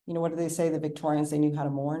 you know, what do they say? The Victorians, they knew how to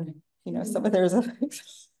mourn. You know, some of there's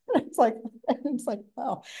It's like,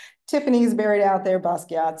 wow, Tiffany's buried out there,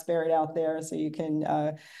 Basquiat's buried out there, so you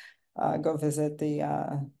can go visit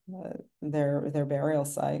their burial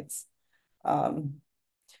sites.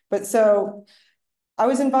 But so I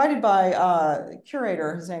was invited by a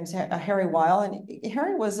curator, his name's Harry Weil, and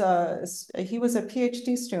Harry was he was a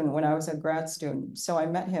PhD student when I was a grad student. So I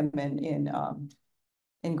met him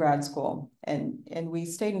in grad school, and we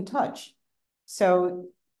stayed in touch. So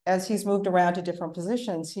as he's moved around to different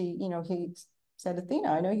positions, he said, Athena,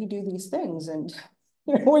 I know you do these things, and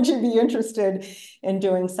would you be interested in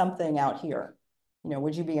doing something out here?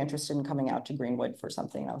 Would you be interested in coming out to Greenwood for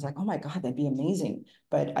something? And I was like, oh my God, that'd be amazing.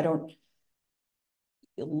 But I don't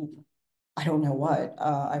know what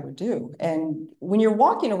I would do. And when you're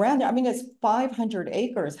walking around there, I mean, it's 500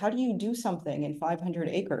 acres. How do you do something in 500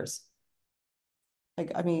 acres?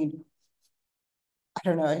 Like, I mean, I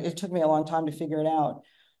don't know. It took me a long time to figure it out.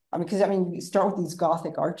 I mean, because you start with these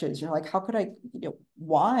Gothic arches. You're like, how could I,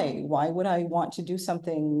 why would I want to do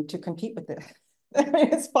something to compete with this? I mean,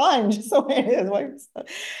 it's fine, just the way it is.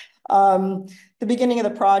 The beginning of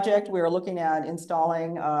the project, we were looking at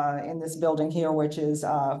installing in this building here, which is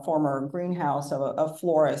a former greenhouse of a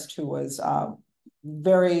florist who was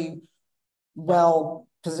very well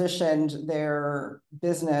positioned their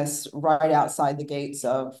business right outside the gates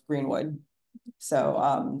of Greenwood.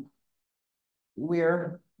 So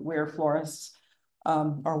we're florists,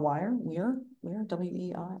 or we're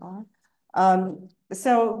W-E-I-R.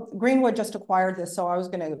 So Greenwood just acquired this, so I was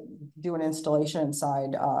going to do an installation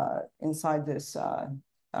inside this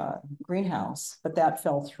greenhouse, but that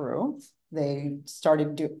fell through. They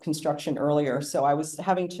started construction earlier, so I was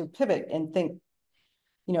having to pivot and think,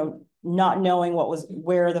 not knowing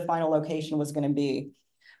where the final location was going to be.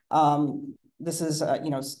 This is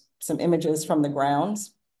some images from the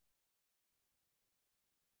grounds.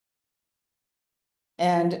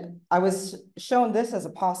 And I was shown this as a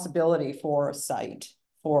possibility for a site,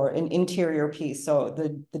 for an interior piece. So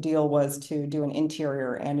the deal was to do an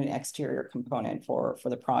interior and an exterior component for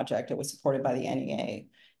the project. It was supported by the NEA,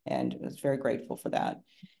 and I was very grateful for that.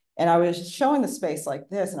 And I was showing the space like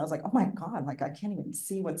this, and I was like, oh my God, like I can't even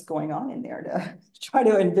see what's going on in there to try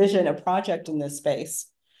to envision a project in this space.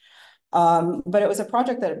 But it was a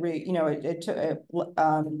project that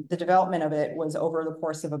the development of it was over the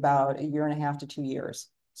course of about 1.5 to 2 years.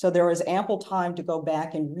 So there was ample time to go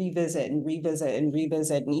back and revisit and revisit and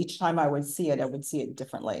revisit. And each time I would see it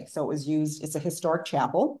differently. So it was used, it's a historic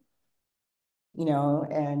chapel,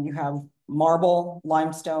 and you have marble,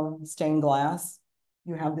 limestone, stained glass.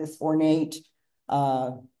 You have this ornate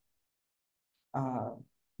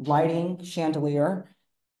lighting chandelier.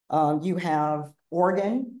 You have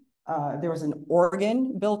organ. There was an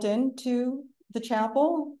organ built into the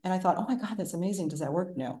chapel. And I thought, oh my God, that's amazing. Does that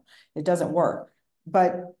work? No, it doesn't work.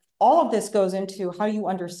 But all of this goes into how you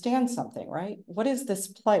understand something, right? What is this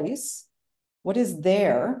place? What is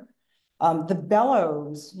there? The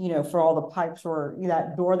bellows, for all the pipes, or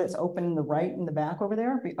that door that's open in the right in the back over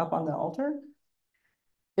there, up on the altar.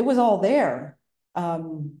 It was all there,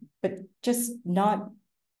 but just not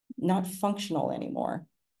functional anymore.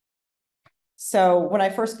 So when I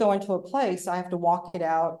first go into a place, I have to walk it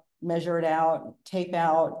out, measure it out, tape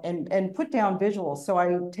out, and put down visuals. So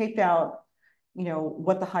I taped out,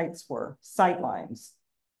 what the heights were, sight lines,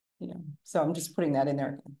 So I'm just putting that in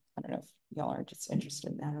there. I don't know if y'all are just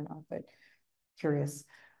interested in that or not, but curious.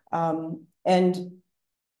 And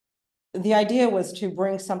the idea was to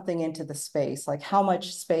bring something into the space, like how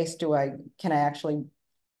much space can I actually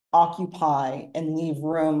occupy and leave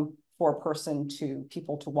room for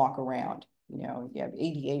people to walk around. You have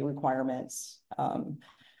ADA requirements.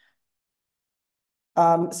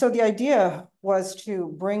 So the idea was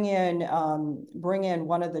to bring in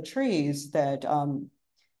one of the trees that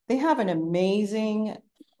they have an amazing,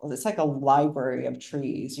 it's like a library of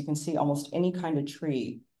trees. You can see almost any kind of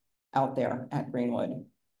tree out there at Greenwood.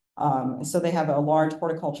 And so they have a large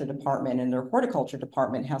horticulture department, and their horticulture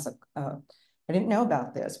department has I didn't know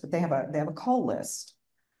about this, but they have a call list,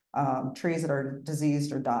 trees that are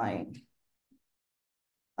diseased or dying.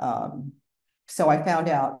 So I found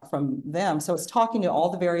out from them. So it's talking to all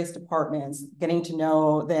the various departments, getting to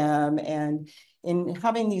know them, and in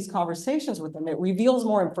having these conversations with them, it reveals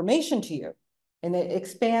more information to you, and it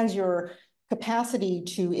expands your capacity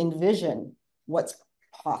to envision what's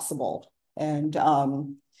possible. And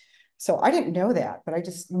so I didn't know that, but I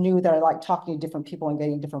just knew that I liked talking to different people and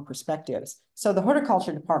getting different perspectives. So the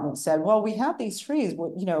horticulture department said, well, we have these trees,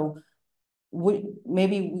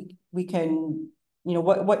 maybe we can,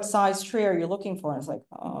 what size tree are you looking for? And it's like,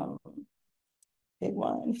 big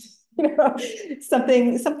one,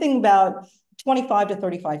 something about 25 to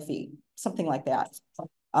 35 feet, something like that,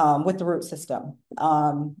 with the root system.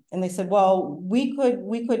 And they said, well, we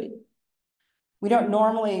don't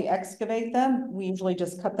normally excavate them. We usually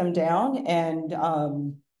just cut them down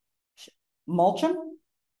and mulch them,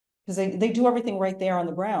 because they do everything right there on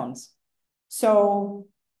the grounds. So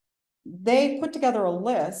they put together a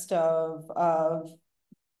list of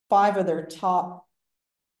 5 of their top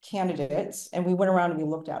candidates, and we went around and we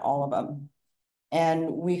looked at all of them.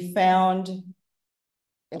 And we found,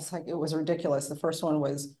 it's like, it was ridiculous. The first one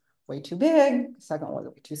was way too big. The second one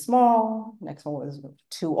was way too small. Next one was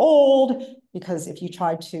too old, because if you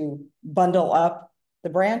try to bundle up the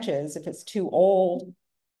branches, if it's too old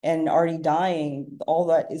and already dying, all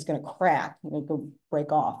that is going to crack and go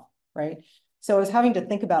break off, right? So I was having to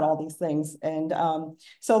think about all these things. And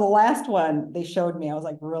so the last one they showed me, I was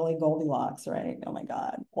like, really, Goldilocks, right? Oh my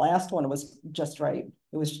God. Last one was just right.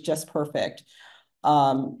 It was just perfect.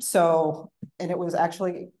 So, and it was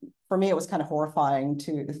actually, for me, it was kind of horrifying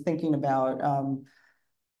to thinking about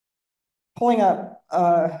pulling up,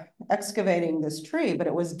 excavating this tree, but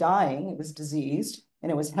it was dying, it was diseased,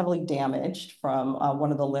 and it was heavily damaged from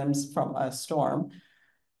one of the limbs from a storm.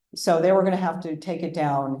 So they were going to have to take it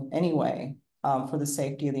down anyway, for the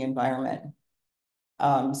safety of the environment.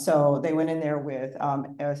 So they went in there with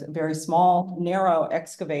a very small, narrow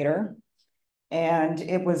excavator, and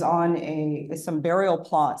it was on some burial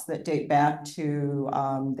plots that date back to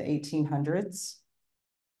the 1800s.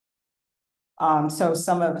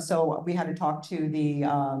 So we had to talk to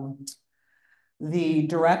the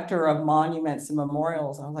director of monuments and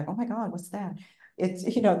memorials. And I was like, oh my God, what's that? It's,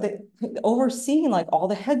 overseeing like all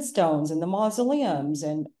the headstones and the mausoleums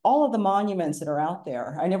and all of the monuments that are out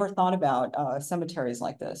there. I never thought about cemeteries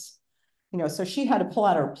like this. So she had to pull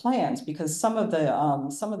out her plans, because some of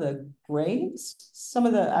the graves, some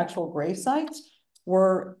of the actual grave sites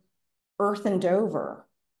were earthened over.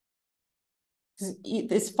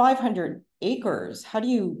 It's 500 acres. How do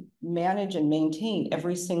you manage and maintain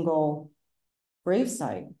every single grave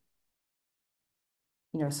site?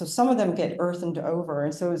 So some of them get earthened over,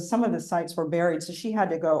 and so some of the sites were buried. So she had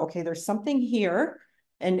to go, okay, there's something here,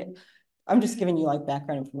 and I'm just giving you like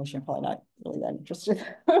background information. I'm probably not really that interested,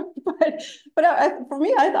 but for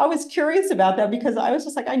me, I was curious about that, because I was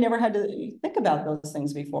just like, I never had to think about those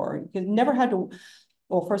things before. You never had to.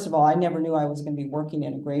 Well, first of all, I never knew I was going to be working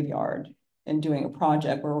in a graveyard and doing a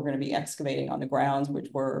project where we're going to be excavating on the grounds, which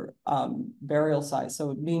were burial sites.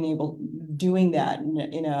 So doing that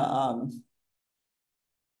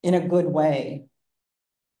in a good way,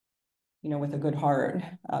 with a good heart,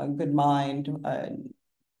 a good mind,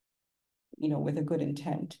 with a good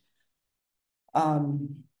intent.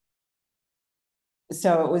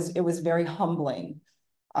 So it was very humbling,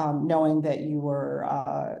 knowing that you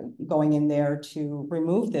were going in there to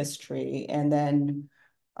remove this tree, and then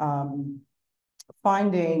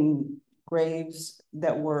finding graves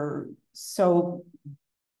that were so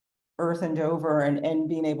earthened over, and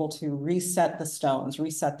being able to reset the stones,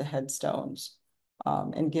 reset the headstones,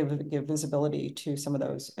 and give visibility to some of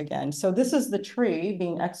those again. So this is the tree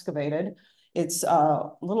being excavated. It's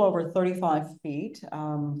a little over 35 feet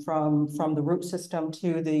from the root system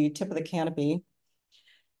to the tip of the canopy.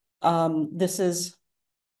 There's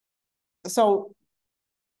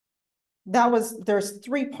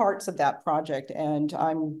 3 parts of that project, and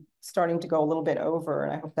I'm starting to go a little bit over,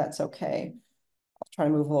 and I hope that's okay. I'll try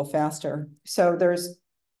to move a little faster. So there's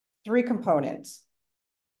 3 components.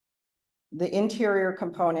 The interior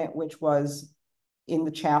component, which was in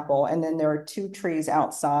the chapel, and then there are 2 trees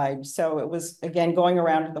outside. So it was, again, going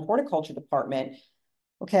around to the horticulture department.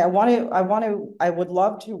 Okay, I would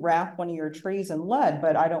love to wrap one of your trees in lead,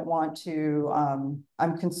 but I don't want to,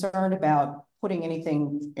 I'm concerned about putting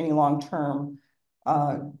any long-term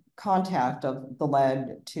contact of the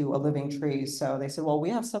lead to a living tree. So they said, well,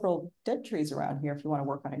 we have several dead trees around here if you want to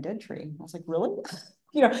work on a dead tree. I was like, really?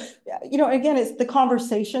 Again, it's the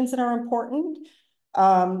conversations that are important,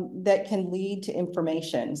 that can lead to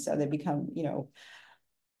information. So they become,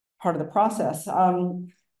 part of the process.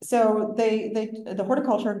 So the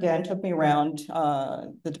horticulture again took me around,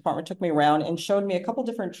 the department took me around and showed me a couple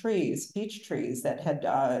different trees, peach trees that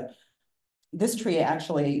had, this tree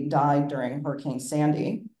actually died during Hurricane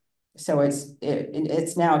Sandy. So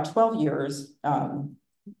it's now 12 years, or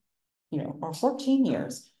 14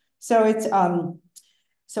 years. So it's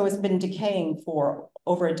been decaying for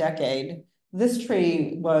over a decade. This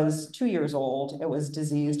tree was 2 years old. It was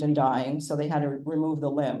diseased and dying. So they had to remove the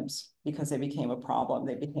limbs because they became a problem.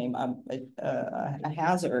 They became a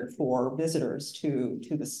hazard for visitors to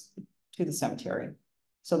the cemetery.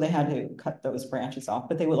 So they had to cut those branches off,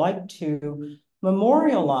 but they would like to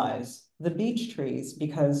memorialize the beech trees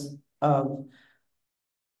because of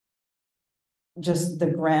just the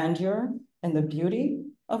grandeur and the beauty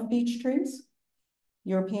of beech trees,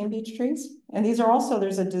 European beech trees. And these are also,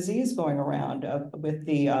 there's a disease going around with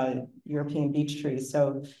the European beech trees.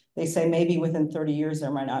 So they say maybe within 30 years,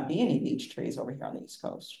 there might not be any beech trees over here on the East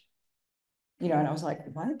Coast. You know, and I was like,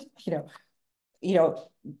 what? You know,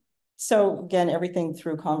 so again, everything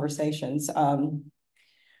through conversations.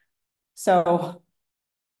 So,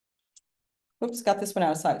 oops, got this one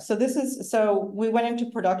outside. So this is, so we went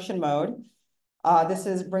into production mode. This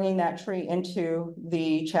is bringing that tree into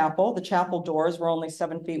the chapel. The chapel doors were only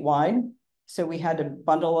 7 feet wide. So we had to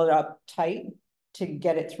bundle it up tight to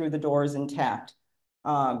get it through the doors intact.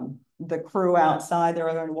 The crew outside, they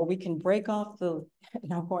were going, well, we can break off the,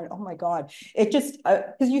 and I'm going, oh my God. It just,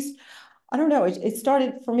 because I don't know, it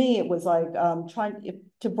started, for me, it was like trying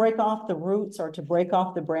to break off the roots or to break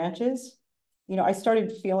off the branches. You know, I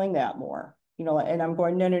started feeling that more, you know, and I'm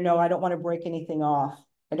going, no, I don't want to break anything off.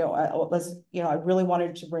 I really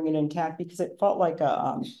wanted to bring it intact because it felt like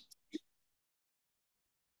a,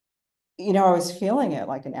 you know, I was feeling it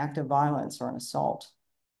like an act of violence or an assault.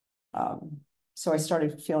 So I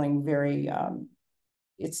started feeling very,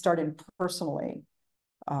 it started personally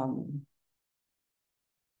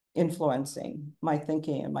influencing my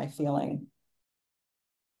thinking and my feeling.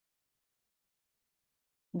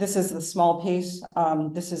 This is the small piece.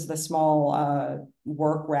 This is the small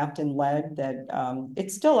work wrapped in lead that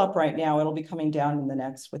it's still up right now. It'll be coming down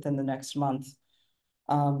within the next month.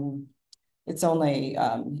 It's only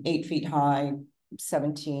 8 feet high,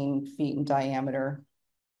 17 feet in diameter,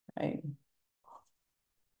 right?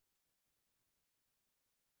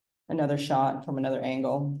 Another shot from another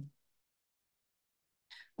angle.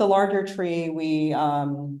 The larger tree,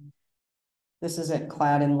 this is it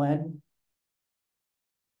clad in lead.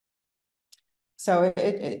 So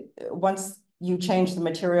once you change the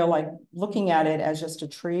material, like looking at it as just a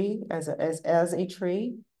tree, as a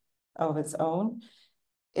tree of its own,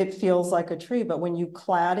 it feels like a tree. But when you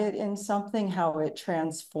clad it in something, how it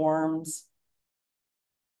transforms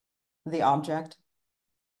the object,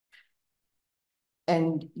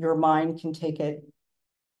 and your mind can take it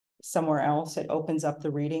somewhere else. It opens up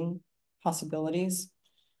the reading possibilities,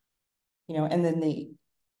 you know, and then the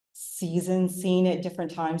seasons, seeing it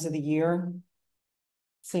different times of the year,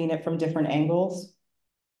 seeing it from different angles.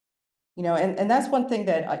 You know, and that's one thing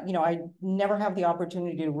that, you know, I never have the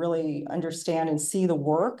opportunity to really understand and see the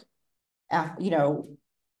work, you know,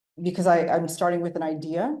 because I'm starting with an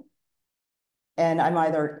idea and I'm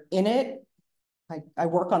either in it, I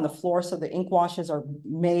work on the floor, so the ink washes are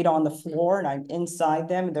made on the floor and I'm inside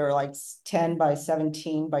them. They're like 10 by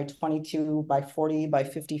 17 by 22 by 40 by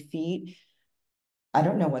 50 feet. I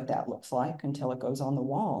don't know what that looks like until it goes on the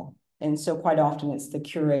wall. And so quite often it's the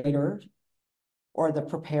curator or the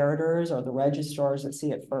preparators or the registrars that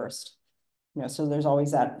see it first. You know, so there's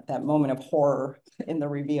always that moment of horror in the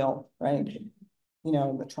reveal, right? You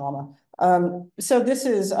know, the trauma. So this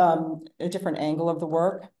is a different angle of the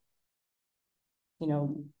work. You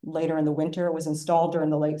know, later in the winter, it was installed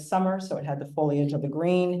during the late summer, so it had the foliage of the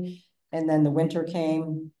green. And then the winter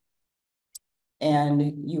came,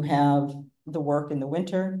 and you have the work in the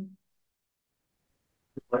winter.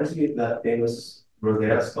 What is the famous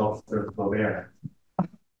Rodin sculptor Flaubert?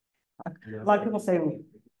 A lot of people say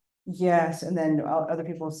yes, and then other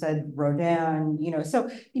people said Rodin. You know, so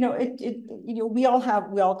you know you know we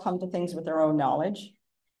all come to things with our own knowledge,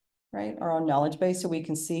 right? Our own knowledge base, so we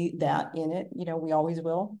can see that in it. You know, we always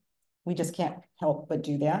will. We just can't help but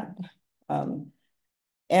do that.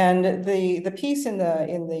 And the piece in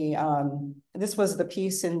the this was the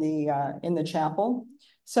piece in the chapel.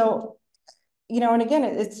 So, you know, and again,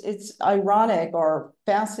 it's ironic or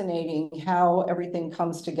fascinating how everything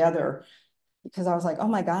comes together, because I was like, oh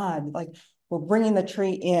my God, like we're bringing the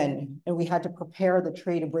tree in and we had to prepare the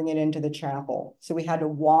tree to bring it into the chapel. So we had to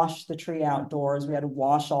wash the tree outdoors. We had to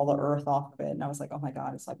wash all the earth off of it. And I was like, oh my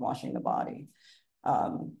God, it's like washing the body.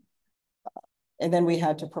 And then we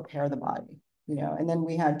had to prepare the body, you know, and then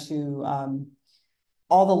we had to,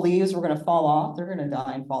 all the leaves were going to fall off. They're going to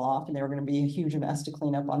die and fall off, and they were going to be a huge mess to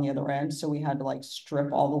clean up on the other end. So we had to like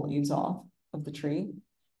strip all the leaves off of the tree.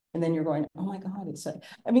 And then you're going, oh my God, it's a,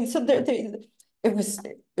 I mean, so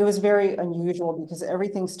it was very unusual because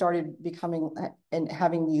everything started becoming and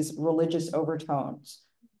having these religious overtones,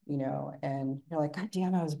 you know, and you're like, God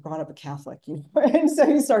damn, I was brought up a Catholic, you know, and so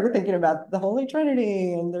you started thinking about the Holy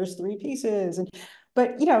Trinity and there's 3 pieces,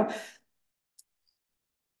 but you know,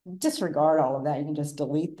 disregard all of that. You can just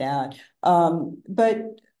delete that.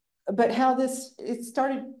 But how it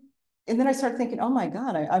started And then I started thinking, oh my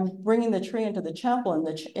God, I'm bringing the tree into the chapel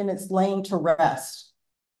and it's laying to rest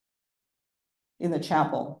in the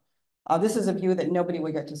chapel. This is a view that nobody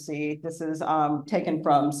would get to see. This is taken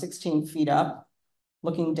from 16 feet up,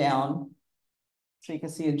 looking down. So you can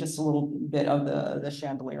see just a little bit of the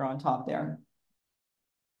chandelier on top there.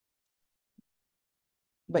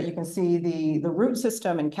 But you can see the root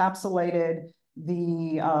system encapsulated,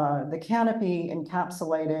 the canopy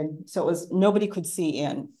encapsulated, so it was nobody could see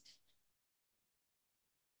in.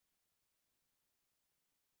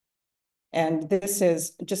 And this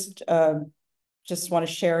is just want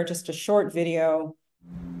to share just a short video.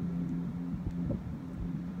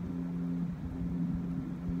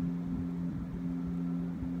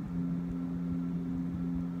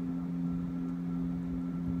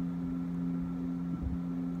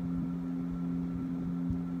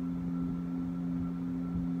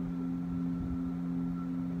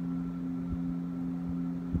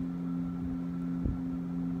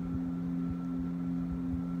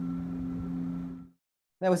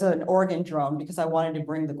 That was an organ drone because I wanted to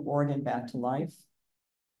bring the organ back to life.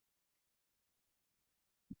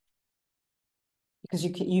 Because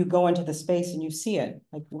you go into the space and you see it,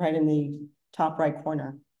 like right in the top right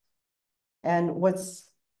corner. And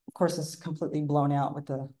of course, it's completely blown out with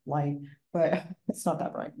the light, but it's not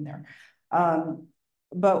that bright in there.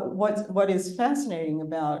 But what is fascinating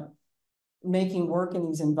about making work in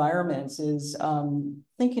these environments is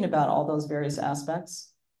thinking about all those various aspects.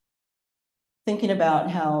 Thinking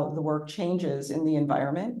about how the work changes in the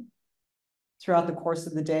environment throughout the course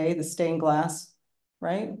of the day, the stained glass,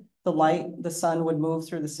 right? The light, the sun would move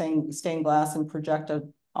through the same stained glass and project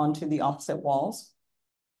onto the opposite walls,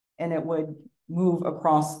 and it would move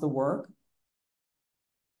across the work.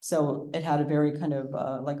 So it had a very kind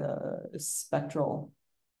of like a spectral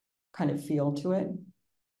kind of feel to it.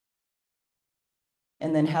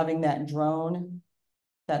 And then having that drone,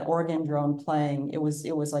 that organ drone playing, it was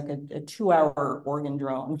like a 2-hour organ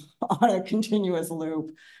drone on a continuous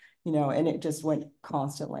loop, and it just went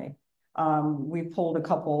constantly. We pulled a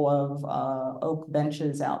couple of oak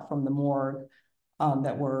benches out from the morgue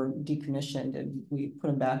that were decommissioned, and we put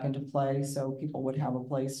them back into play so people would have a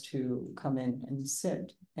place to come in and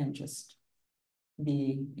sit and just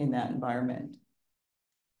be in that environment.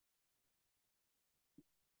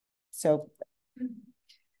 So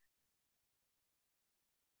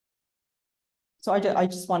I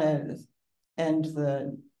just want to end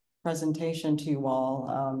the presentation to you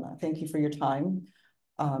all. Thank you for your time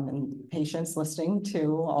and patience listening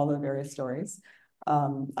to all the various stories.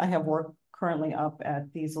 I have work currently up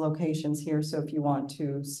at these locations here. So if you want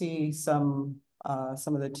to see some of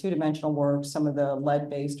the 2-dimensional work, some of the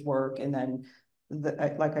lead-based work, and then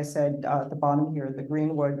like I said, at the bottom here, the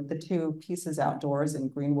greenwood, the 2 pieces outdoors in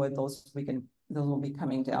greenwood, those will be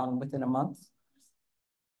coming down within a month.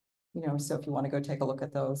 So if you want to go take a look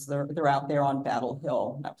at those, they're out there on Battle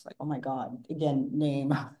Hill. And I was like, oh my God, again,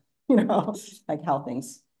 name, like how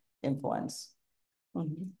things influence.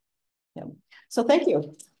 Yeah. So thank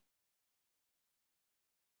you.